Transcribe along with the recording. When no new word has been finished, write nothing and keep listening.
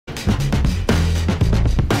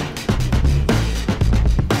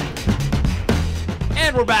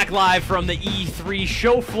And we're back live from the E3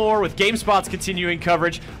 show floor with GameSpot's continuing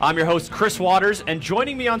coverage. I'm your host, Chris Waters, and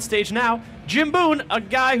joining me on stage now, Jim Boone, a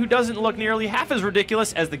guy who doesn't look nearly half as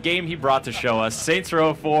ridiculous as the game he brought to show us, Saints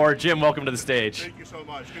Row 4. Jim, welcome to the stage. Thank you so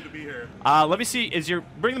much. Good to be here. Let me see.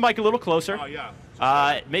 Bring the mic a little closer. Oh,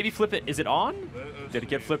 yeah. Maybe flip it. Is it on? Did it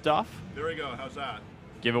get flipped off? There we go. How's that?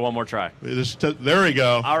 Give it one more try. There we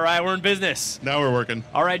go. All right, we're in business. Now we're working.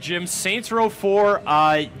 All right, Jim. Saints Row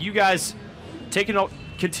 4. You guys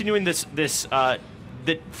continuing this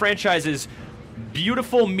the franchise's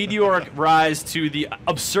beautiful meteoric rise to the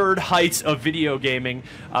absurd heights of video gaming.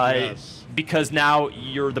 Yes. Because now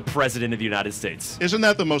you're the president of the United States. Isn't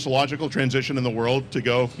that the most logical transition in the world to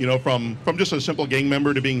go, from just a simple gang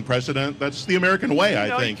member to being president? That's the American way,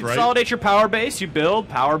 I think, you right? Consolidate your power base, you build,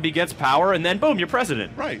 power begets power, and then boom, you're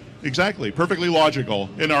president. Right, exactly. Perfectly logical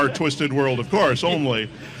in our twisted world, of course, only.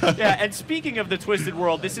 Yeah, and speaking of the twisted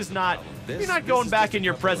world, you're not going back in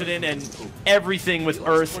your president and everything with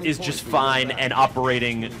Earth is just fine and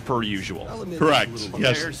operating per usual. Correct,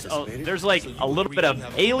 yes. There's like a little bit of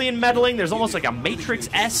alien meddling. There's almost like a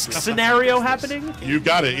Matrix-esque scenario happening. You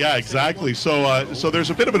got it, yeah, exactly. So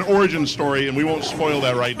there's a bit of an origin story, and we won't spoil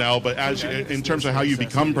that right now, but in terms of how you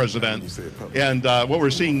become president, and what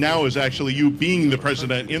we're seeing now is actually you being the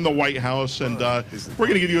president in the White House, and we're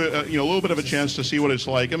going to give you a little bit of a chance to see what it's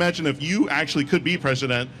like. Imagine if you actually could be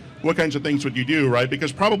president. What kinds of things would you do, right?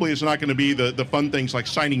 Because probably it's not going to be the fun things like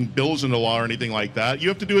signing bills into law or anything like that. You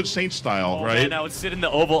have to do it Saint style, right? Man, I would sit in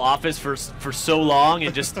the Oval Office for so long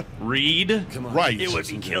and just read. Right. It would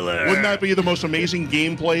be killer. Wouldn't that be the most amazing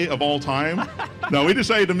gameplay of all time? No, we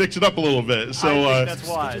decided to mix it up a little bit. So, I think that's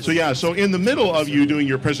wise. So in the middle of you doing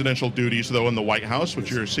your presidential duties, though, in the White House,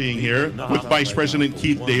 which you're seeing here, with Vice President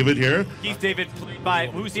Keith David here. Keith David played by,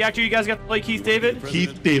 who's the actor you guys got to play Keith David?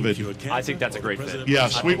 Keith David. I think that's a great fit.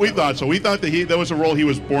 Yes, we thought so. We thought that was a role he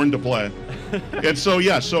was born to play. And so,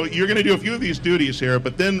 so you're going to do a few of these duties here,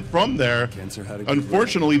 but then from there,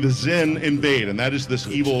 unfortunately, the Xen invade, and that is this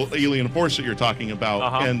evil alien force that you're talking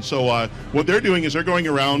about. And so what they're doing is they're going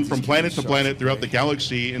around from planet to planet throughout the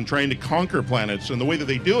galaxy and trying to conquer planets. And the way that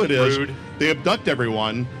they do it is they abduct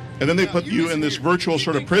everyone, and then they put you in this virtual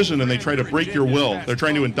sort of prison, and they try to break your will. They're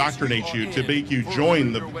trying to indoctrinate you to make you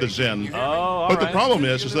join the Xen. But the problem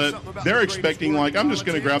is that they're expecting, like, I'm just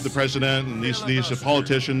going to grab the president and these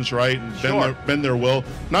politicians, right, and bend their will,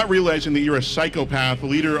 not realizing that you're a psychopath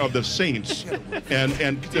leader of the Saints and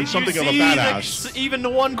something of a badass. Even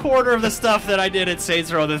the 1/4 of the stuff that I did at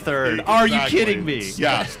Saints Row the Third. Are you kidding me?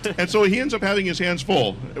 Yeah. And so he ends up having his hands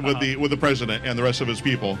full with the president and the rest of his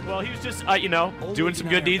people. Well, he was just, doing some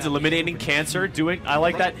good deeds, eliminating cancer, doing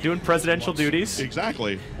presidential duties.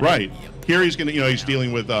 Exactly. Right. Here he's he's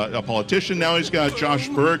dealing with a politician. Now he's got Josh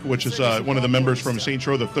Burke, which is one of the members from Saints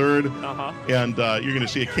Row the Third, and you're going to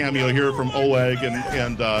see a cameo here from Oleg,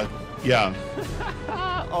 and yeah.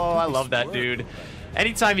 Oh, I love that dude.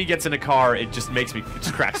 Anytime he gets in a car, it just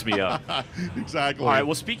cracks me up. Exactly. All right.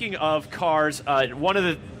 Well, speaking of cars, one of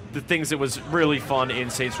the things that was really fun in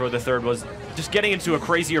Saints Row the Third was just getting into a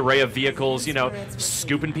crazy array of vehicles,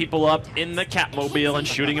 scooping people up in the Catmobile and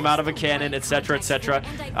shooting them out of a cannon, etc., etc.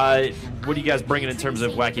 What are you guys bringing in terms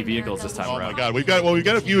of wacky vehicles this time around? Oh my God, we've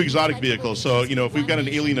got a few exotic vehicles. So if we've got an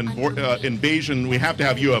alien invasion, we have to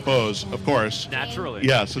have UFOs, of course. Naturally.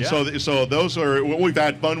 Yes, and so those are what we've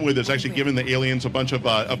had fun with, is actually giving the aliens a bunch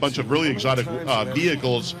of really exotic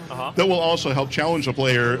vehicles that will also help challenge the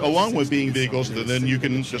player, along with being vehicles that then you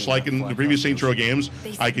can, just like in the previous Saints Row games,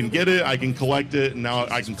 I can get it, I can collect it, and now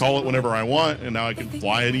I can call it whenever I want, and now I can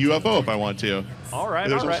fly in a UFO if I want to. All right.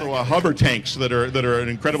 There's also hover tanks that are an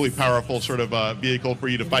incredibly powerful sort of vehicle for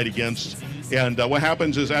you to fight against. And what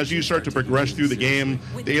happens is, as you start to progress through the game,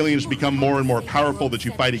 the aliens become more and more powerful that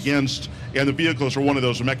you fight against, and the vehicles are one of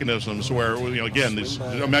those mechanisms where, again,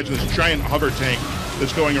 imagine this giant hover tank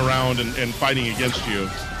that's going around and fighting against you.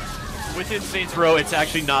 Within Saints Row, it's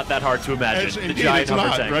actually not that hard to imagine. Indeed, it's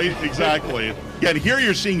not, right? Exactly. Yeah, and here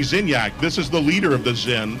you're seeing Zinyak. This is the leader of the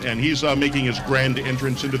Zen, and he's making his grand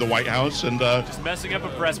entrance into the White House, and just messing up a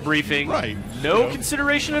press briefing. Right. No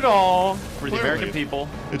consideration at all for the American people.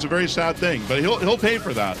 It's a very sad thing, but he'll pay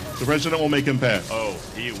for that. The president will make him pay. Oh,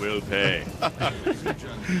 he will pay.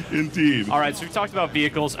 Indeed. All right, so we talked about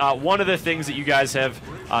vehicles. One of the things that you guys have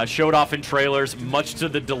showed off in trailers, much to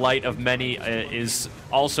the delight of many, is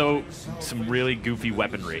also some really goofy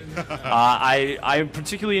weaponry. I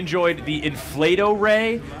particularly enjoyed the Inflato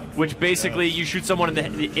Ray, which basically you shoot someone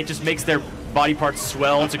and it just makes their body parts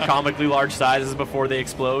swell to comically large sizes before they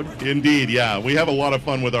explode. Indeed, yeah. We have a lot of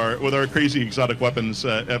fun with our crazy exotic weapons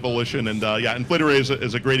evolution, and yeah, and Flitter is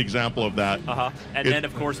a great example of that. And then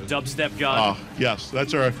of course dubstep gun. Yes,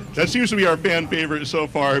 that seems to be our fan favorite so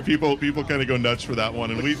far. People kind of go nuts for that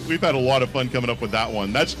one, and we've had a lot of fun coming up with that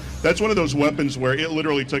one. That's one of those weapons where it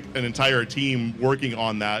literally took an entire team working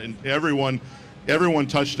on that, and everyone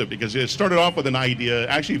touched it because it started off with an idea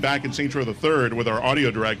actually back in Saints Row the Third with our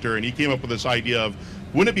audio director, and he came up with this idea of,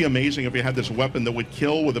 wouldn't it be amazing if we had this weapon that would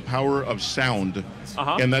kill with the power of sound?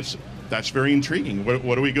 And that's very intriguing.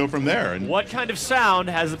 What do we go from there? And what kind of sound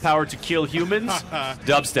has the power to kill humans?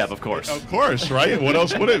 Dubstep, of course. Of course, right? What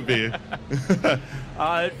else would it be?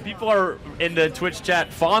 People are in the Twitch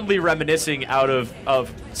chat fondly reminiscing out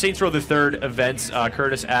of Saints Row the Third events.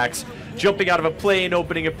 Curtis Axe jumping out of a plane,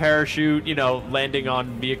 opening a parachute, landing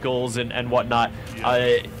on vehicles and whatnot.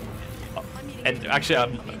 And actually,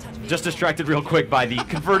 I'm just distracted real quick by the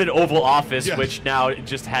converted Oval Office, which now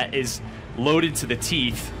just is loaded to the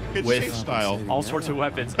teeth with style. all sorts of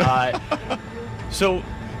weapons. So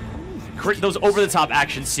those over-the-top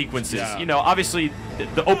action sequences, obviously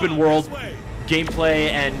the open world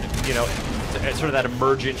gameplay and sort of that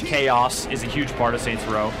emergent chaos is a huge part of Saints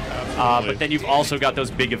Row. But then you've also got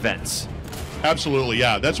those big events. Absolutely,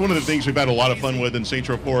 yeah. That's one of the things we've had a lot of fun with in Saints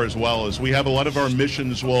Row 4 as well, is we have a lot of our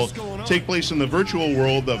missions will take place in the virtual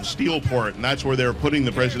world of Steelport, and that's where they're putting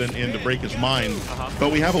the president in to break his mind.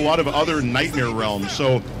 But we have a lot of other nightmare realms,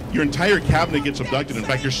 so your entire cabinet gets abducted. In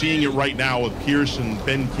fact, you're seeing it right now with Pierce and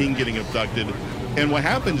Ben King getting abducted. And what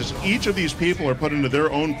happens is each of these people are put into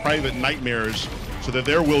their own private nightmares so that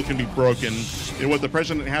their will can be broken. And what the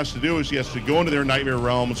president has to do is he has to go into their nightmare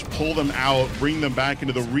realms, pull them out, bring them back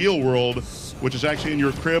into the real world, which is actually in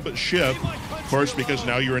your crib ship, of course, because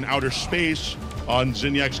now you're in outer space on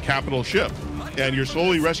Zinniac's capital ship. And you're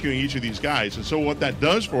slowly rescuing each of these guys. And so what that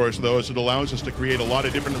does for us, though, is it allows us to create a lot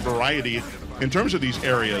of different variety in terms of these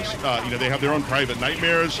areas. They have their own private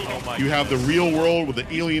nightmares. You have the real world with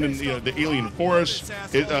the alien and the alien forest.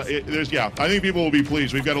 I think people will be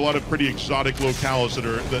pleased. We've got a lot of pretty exotic locales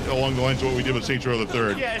that along the lines of what we did with Saints Row the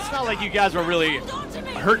Third. Yeah, it's not like you guys were really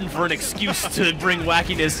hurting for an excuse to bring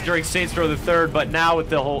wackiness during Saints Row the Third, but now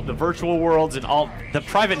with the virtual worlds and all the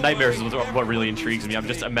private nightmares is what really intrigues me. I'm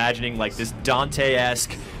just imagining like this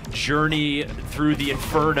Dante-esque journey through the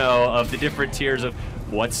inferno of the different tiers of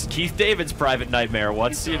what's Keith David's private nightmare,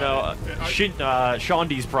 what's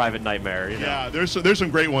Shondi's private nightmare. Yeah, there's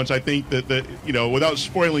some great ones. I think that without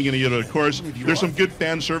spoiling any of it, of course, there's some good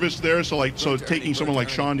fan service there. So taking someone like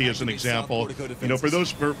Shondi as an example, for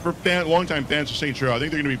those longtime fans of Saints Row, I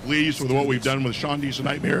think they're going to be pleased with what we've done with Shondi's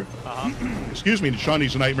Nightmare.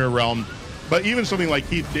 Shondi's Nightmare realm. But even something like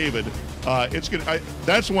Keith David, it's good.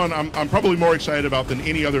 That's one I'm probably more excited about than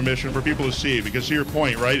any other mission for people to see, because to your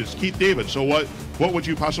point, right, it's Keith David. So what would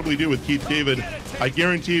you possibly do with Keith David? I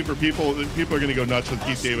guarantee for people are going to go nuts with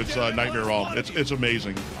Keith David's Nightmare Realm. It's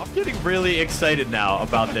amazing. I'm getting really excited now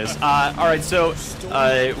about this. All right, so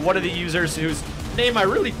one of the users whose name I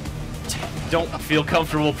really don't feel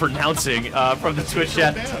comfortable pronouncing from the Twitch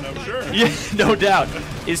chat, I'm sure. Yeah, no doubt,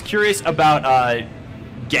 is curious about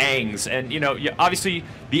gangs, and obviously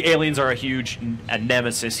the aliens are a huge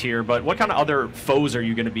nemesis here, but what kind of other foes are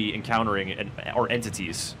you going to be encountering or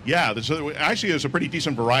entities? Yeah, there's a pretty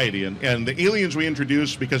decent variety, and the aliens we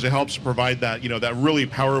introduced because it helps provide that that really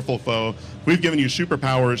powerful foe. We've given you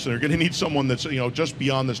superpowers, and they're going to need someone that's just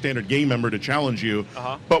beyond the standard game member to challenge you.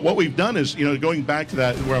 But what we've done is going back to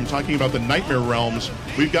that where I'm talking about the nightmare realms,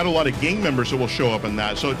 we've got a lot of gang members that will show up in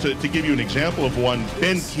that. So to give you an example of one,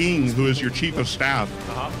 Ben King, who is your chief of staff,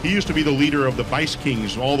 he used to be the leader of the Vice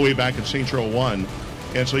Kings all the way back in Saints Row 1.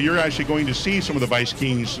 And so you're actually going to see some of the Vice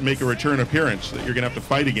Kings make a return appearance that you're going to have to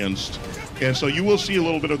fight against. And so you will see a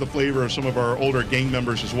little bit of the flavor of some of our older gang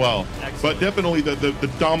members as well. Excellent. But definitely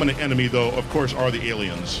the dominant enemy, though, of course, are the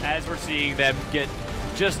aliens. As we're seeing them get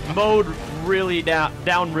just mowed really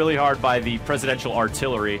down really hard by the presidential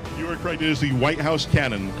artillery. You are correct. It is the White House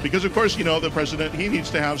cannon. Because, of course, the president, he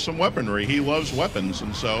needs to have some weaponry. He loves weapons.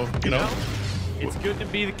 And so, it's good to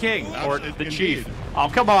be the king or the chief. Oh,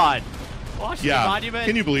 come on. Washington Monument.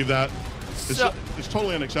 Can you believe that? It's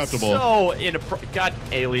totally unacceptable. God,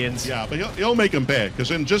 aliens. Yeah, but he'll make them pay, because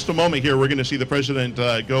in just a moment here, we're going to see the president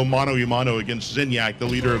go mano-a-mano against Zinniac, the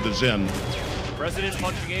leader of the Zin. President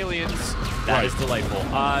punching aliens. That is delightful.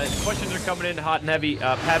 Questions are coming in hot and heavy.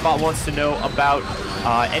 Padbot wants to know about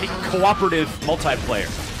any cooperative multiplayer.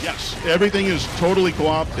 Yes, everything is totally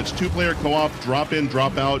co-op. It's two-player co-op, drop in,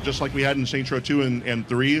 drop out, just like we had in Saints Row 2 and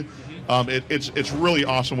 3. It's a really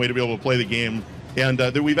awesome way to be able to play the game. And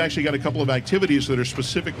then we've actually got a couple of activities that are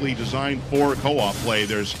specifically designed for co-op play.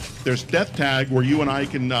 There's Death Tag, where you and I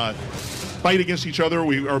can fight against each other.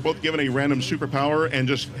 We are both given a random superpower and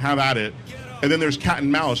just have at it. And then there's Cat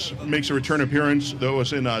and Mouse, makes a return appearance, though it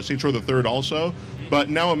was in Saints Row the Third also. But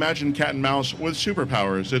now imagine Cat and Mouse with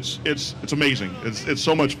superpowers. It's amazing. It's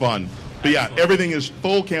so much fun. But yeah, everything is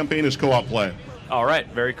full campaign is co-op play. All right,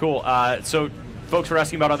 very cool. So folks were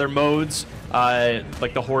asking about other modes,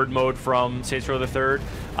 like the Horde mode from Saints Row the Third.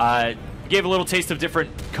 Gave a little taste of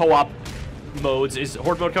different co-op modes. Is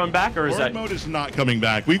Horde mode coming back, or is Horde mode is not coming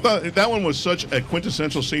back. We thought that one was such a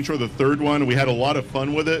quintessential Saints Row the Third one. We had a lot of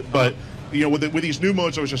fun with it, but you know, with these new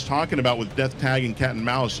modes I was just talking about with Death Tag and Cat and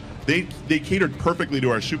Mouse, they catered perfectly to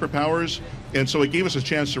our superpowers, and so it gave us a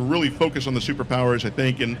chance to really focus on the superpowers, I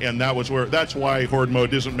think, and that's why Horde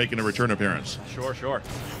mode isn't making a return appearance. Sure.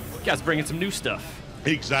 You guys bringing some new stuff.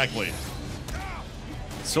 Exactly.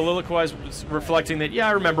 Soliloquize, reflecting that, yeah,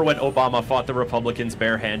 I remember when Obama fought the Republicans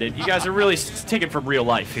barehanded. You guys are really taking from real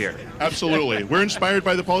life here. Absolutely. We're inspired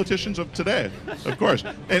by the politicians of today, of course.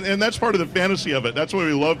 And that's part of the fantasy of it. That's why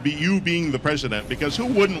we love you being the president, because who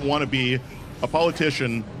wouldn't want to be a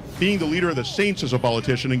politician, being the leader of the Saints as a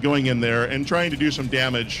politician and going in there and trying to do some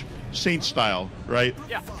damage, Saint style, right?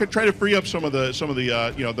 Yeah. Try to free up some of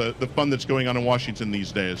the you know, the fun that's going on in Washington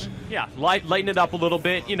these days. Yeah, lighten it up a little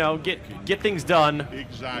bit. You know, get things done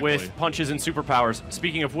with punches and superpowers.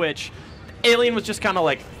 Speaking of which, Alien was just kind of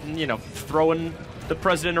like, you know, throwing the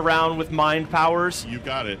president around with mind powers. You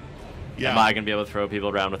got it. Yeah. Am I going to be able to throw people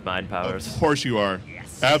around with mind powers? Of course you are.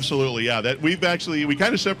 Yes. Absolutely, yeah. That we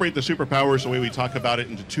kind of separate the superpowers the way we talk about it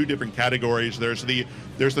into two different categories. There's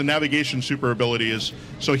the navigation super abilities.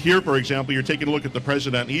 So here, for example, you're taking a look at the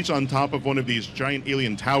president. He's on top of one of these giant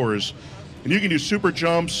alien towers, and you can do super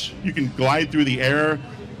jumps. You can glide through the air.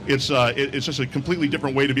 It's just a completely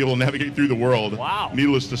different way to be able to navigate through the world. Wow.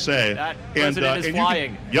 Needless to say. That president is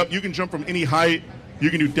flying. You can jump from any height. You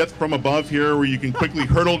can do death from above here, where you can quickly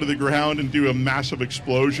hurtle to the ground and do a massive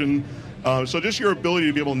explosion. So just your ability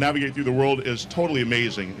to be able to navigate through the world is totally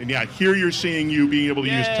amazing. And yeah, here you're seeing you being able to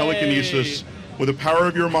use telekinesis. With the power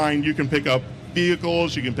of your mind, you can pick up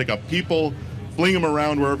vehicles, you can pick up people, fling them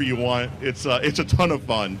around wherever you want. It's a ton of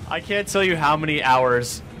fun. I can't tell you how many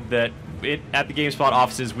hours that at the GameSpot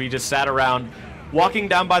offices we just sat around walking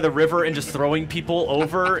down by the river and just throwing people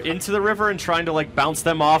over into the river and trying to like bounce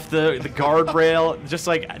them off the guardrail, just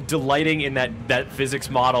like delighting in that physics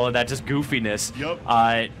model and that just goofiness.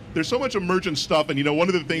 Yep. There's so much emergent stuff, and you know, one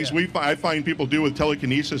of the things I find people do with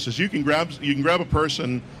telekinesis is you can grab a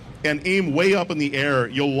person and aim way up in the air.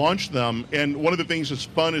 You'll launch them, and one of the things that's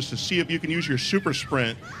fun is to see if you can use your super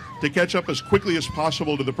sprint to catch up as quickly as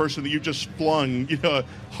possible to the person that you just flung, you know,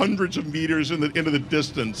 hundreds of meters into the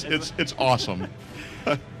distance. It's awesome.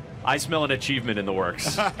 I smell an achievement in the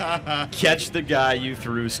works. Catch the guy you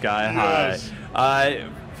threw sky high. Yes.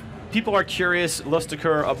 People are curious,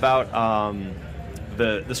 Lustiker, about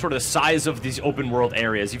the sort of the size of these open world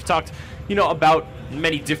areas. You've talked, you know, about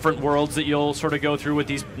many different worlds that you'll sort of go through with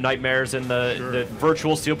these nightmares and the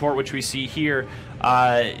virtual Steelport, which we see here.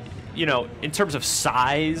 You know, in terms of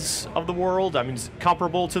size of the world, I mean, is it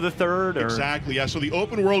comparable to the third? Or? Exactly, yeah. So the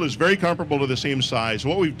open world is very comparable to the same size.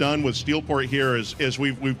 What we've done with Steelport here is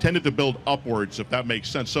we've tended to build upwards, if that makes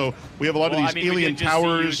sense. So we have a lot of these alien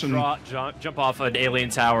towers and jump off an alien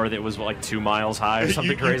tower that was like 2 miles high or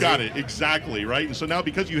something crazy. You got it, exactly, right? And so now,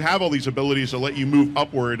 because you have all these abilities to let you move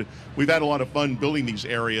upward, we've had a lot of fun building these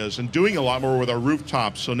areas and doing a lot more with our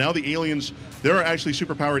rooftops. So now the aliens, there are actually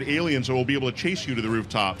superpowered aliens that will be able to chase you to the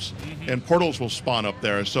rooftops. And portals will spawn up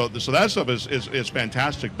there. So that stuff is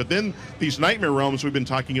fantastic. But then these nightmare realms we've been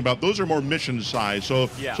talking about, those are more mission size. So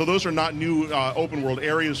those are not new open world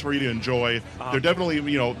areas for you to enjoy. They're definitely,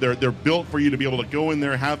 you know, they're built for you to be able to go in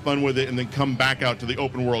there, have fun with it, and then come back out to the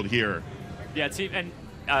open world here. Yeah, see, and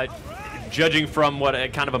judging from what I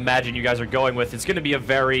kind of imagine you guys are going with, it's going to be a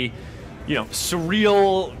very, you know,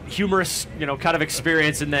 surreal, humorous, you know, kind of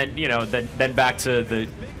experience, and then, you know, then back to the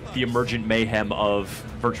emergent mayhem of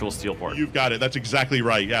virtual Steelport. You've got it. That's exactly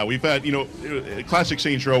right. Yeah, we've had, you know, classic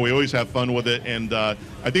Saints Row. We always have fun with it, and I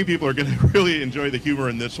think people are going to really enjoy the humor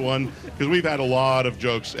in this one, because we've had a lot of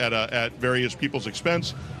jokes at various people's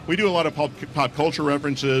expense. We do a lot of pop culture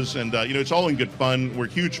references, and you know, it's all in good fun. We're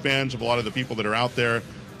huge fans of a lot of the people that are out there,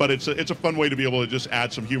 but it's a fun way to be able to just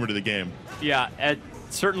add some humor to the game. Yeah,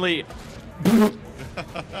 certainly.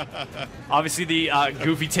 Obviously, the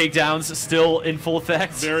goofy takedowns still in full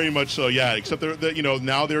effect. Very much so, yeah. Except they're you know,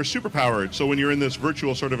 now they're super powered. So when you're in this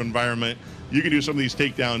virtual sort of environment, you can do some of these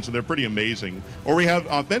takedowns, and they're pretty amazing. Or we have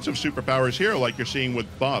offensive superpowers here, like you're seeing with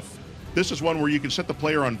Buff. This is one where you can set the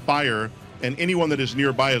player on fire, and anyone that is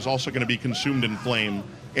nearby is also going to be consumed in flame.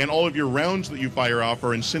 And all of your rounds that you fire off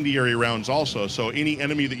are incendiary rounds also. So any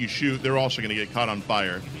enemy that you shoot, they're also going to get caught on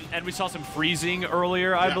fire. And we saw some freezing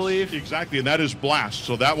earlier, I believe. Exactly, and that is blast.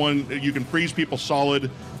 So that one, you can freeze people solid.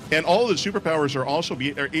 And all of the superpowers are also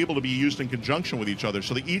are able to be used in conjunction with each other.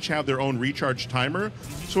 So they each have their own recharge timer.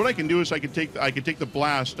 So what I can do is I can take the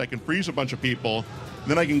blast, I can freeze a bunch of people,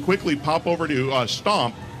 then I can quickly pop over to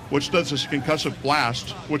Stomp, which does this concussive blast,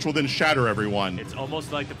 which will then shatter everyone. It's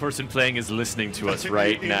almost like the person playing is listening to us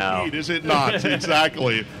right now. Indeed, is it not?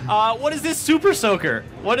 Exactly. What is this Super Soaker?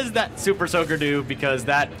 What does that Super Soaker do? Because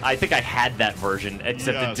I think I had that version,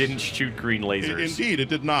 except it didn't shoot green lasers. Indeed, it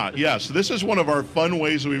did not. Yes, this is one of our fun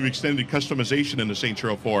ways that we've extended customization into Saints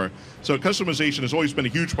Row 4. So customization has always been a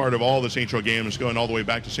huge part of all the Saints Row games, going all the way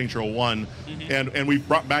back to Saints Row 1. And we've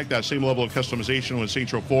brought back that same level of customization with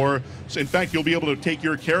Saints Row 4. So in fact, you'll be able to take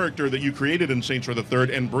your character that you created in Saints Row the Third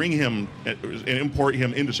and bring him and import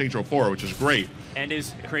him into Saints Row 4, which is great. And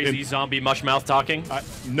is crazy zombie mushmouth talking?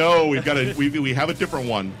 No, we've got we have a different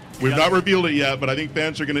one. We've not revealed it yet, but I think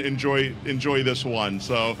fans are going to enjoy this one.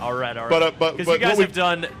 So all right. But you guys have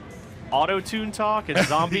done auto-tune talk and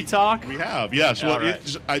zombie talk. We have, yes. Well,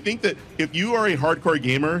 I think that if you are a hardcore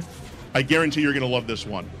gamer, I guarantee you're going to love this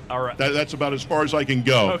one. All right. That's about as far as I can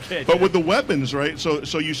go. Okay. But with the weapons, right?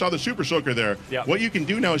 So you saw the Super Soaker there. Yep. What you can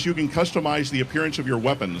do now is you can customize the appearance of your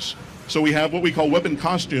weapons. So we have what we call weapon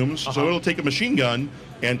costumes. So it'll take a machine gun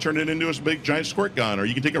and turn it into a big giant squirt gun, or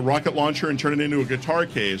you can take a rocket launcher and turn it into a guitar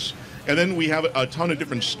case. And then we have a ton of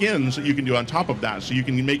different skins that you can do on top of that. So you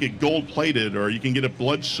can make it gold-plated, or you can get it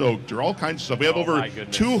blood-soaked, or all kinds of stuff. We have over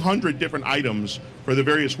 200 different items for the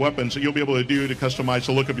various weapons that you'll be able to do to customize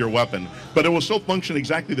the look of your weapon. But it will still function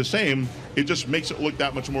exactly the same. It just makes it look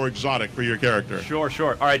that much more exotic for your character. Sure.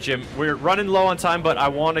 All right, Jim. We're running low on time, but I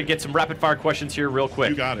want to get some rapid-fire questions here real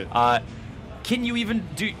quick. You got it. Can you even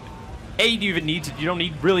do... you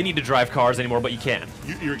don't really need to drive cars anymore, but you can.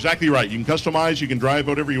 You're exactly right. You can customize, you can drive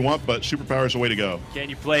whatever you want, but superpower is the way to go. Can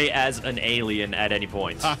you play as an alien at any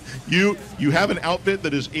point? You have an outfit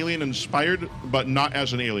that is alien-inspired, but not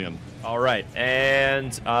as an alien. All right.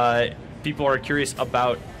 And people are curious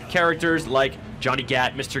about characters like Johnny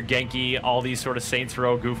Gat, Mr. Genki, all these sort of Saints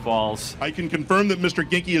Row goofballs. I can confirm that Mr.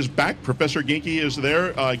 Genki is back. Professor Genki is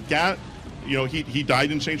there. Gat... he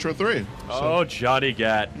died in Saints Row 3. So. Oh, Johnny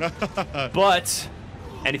Gat. But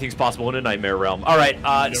anything's possible in a nightmare realm. All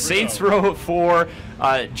right, Saints Row 4.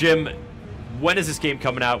 Jim, when is this game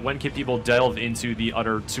coming out? When can people delve into the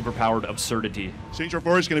utter superpowered absurdity? Saints Row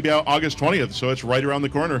 4 is going to be out August 20th, so it's right around the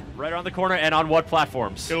corner. Right around the corner, and on what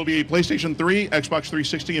platforms? It'll be PlayStation 3, Xbox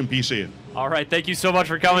 360, and PC. All right, thank you so much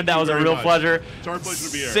for coming. That was a real pleasure. It's our pleasure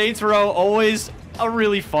to be here. Saints Row, always a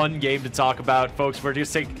really fun game to talk about, folks. We're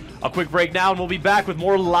just taking a quick break now, and we'll be back with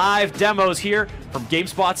more live demos here from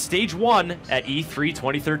GameSpot Stage 1 at E3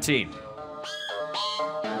 2013.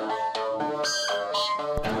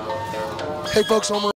 Hey folks,